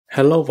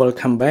Hello,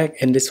 welcome back.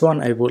 In this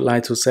one, I would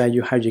like to show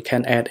you how you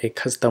can add a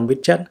custom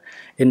widget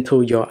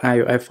into your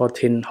iOS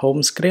 14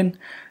 home screen.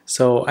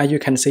 So as you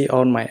can see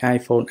on my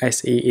iPhone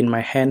SE in my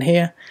hand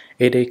here,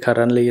 it is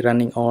currently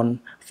running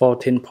on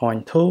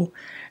 14.2.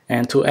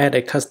 And to add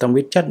a custom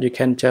widget, you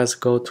can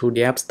just go to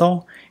the App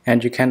Store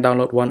and you can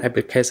download one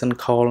application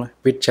called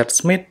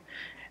Widgets.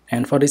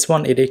 And for this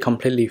one, it is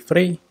completely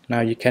free.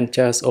 Now you can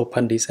just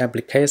open this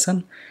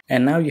application.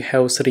 And now you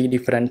have three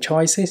different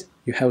choices.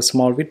 You have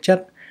small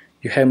widget,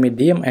 you have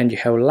medium, and you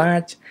have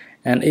large.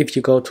 And if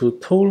you go to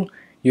tool,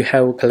 you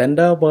have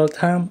calendar, world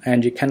time,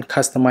 and you can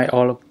customize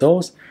all of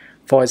those.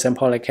 For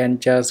example, I can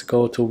just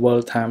go to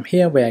world time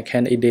here where I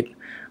can edit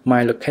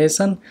my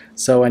location.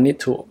 So I need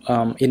to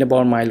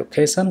enable my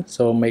location.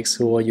 So make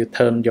sure you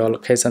turn your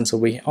location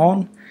switch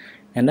on.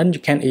 And then you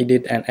can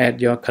edit and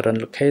add your current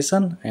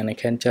location. And I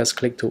can just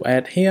click to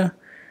add here.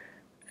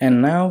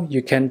 And now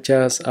you can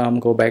just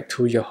go back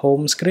to your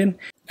home screen.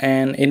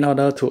 And in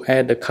order to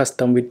add the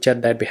custom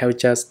widget that we have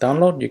just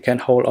downloaded, you can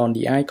hold on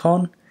the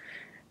icon.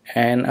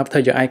 And after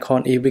your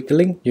icon is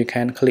wiggling, you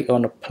can click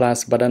on the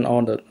plus button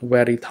on the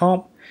very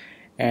top.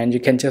 And you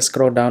can just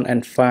scroll down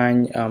and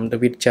find the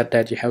widget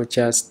that you have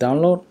just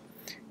downloaded.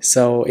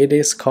 So it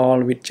is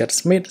called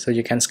Widgets. So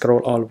you can scroll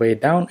all the way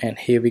down, and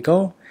here we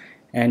go.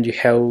 And you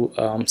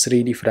have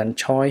three different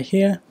choice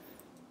here.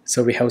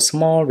 So we have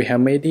small, we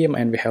have medium,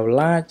 and we have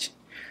large.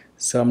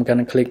 So I'm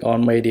gonna click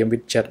on medium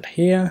widget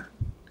here.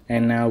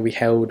 And now we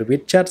have the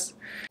widgets.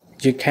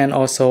 You can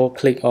also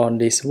click on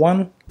this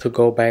one to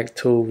go back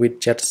to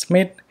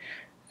Widgets.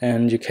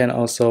 And you can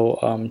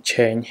also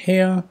change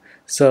here.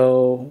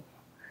 So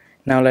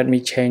now let me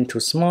change to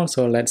small.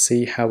 So let's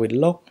see how it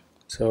looks.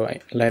 So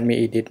let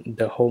me edit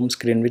the home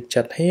screen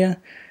widget here.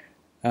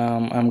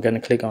 I'm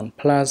gonna click on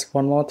plus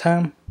one more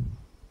time.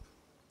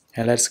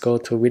 And let's go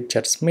to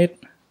Widgets.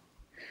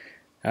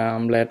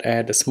 Let's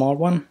add the small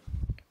one.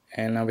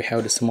 And now we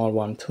have the small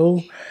one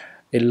too.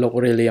 It looks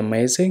really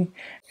amazing.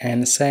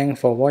 And thanks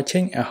for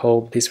watching. I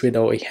hope this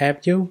video will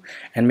help you.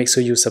 And make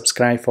sure you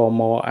subscribe for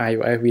more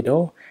iOS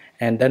video.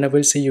 And then I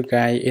will see you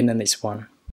guys in the next one.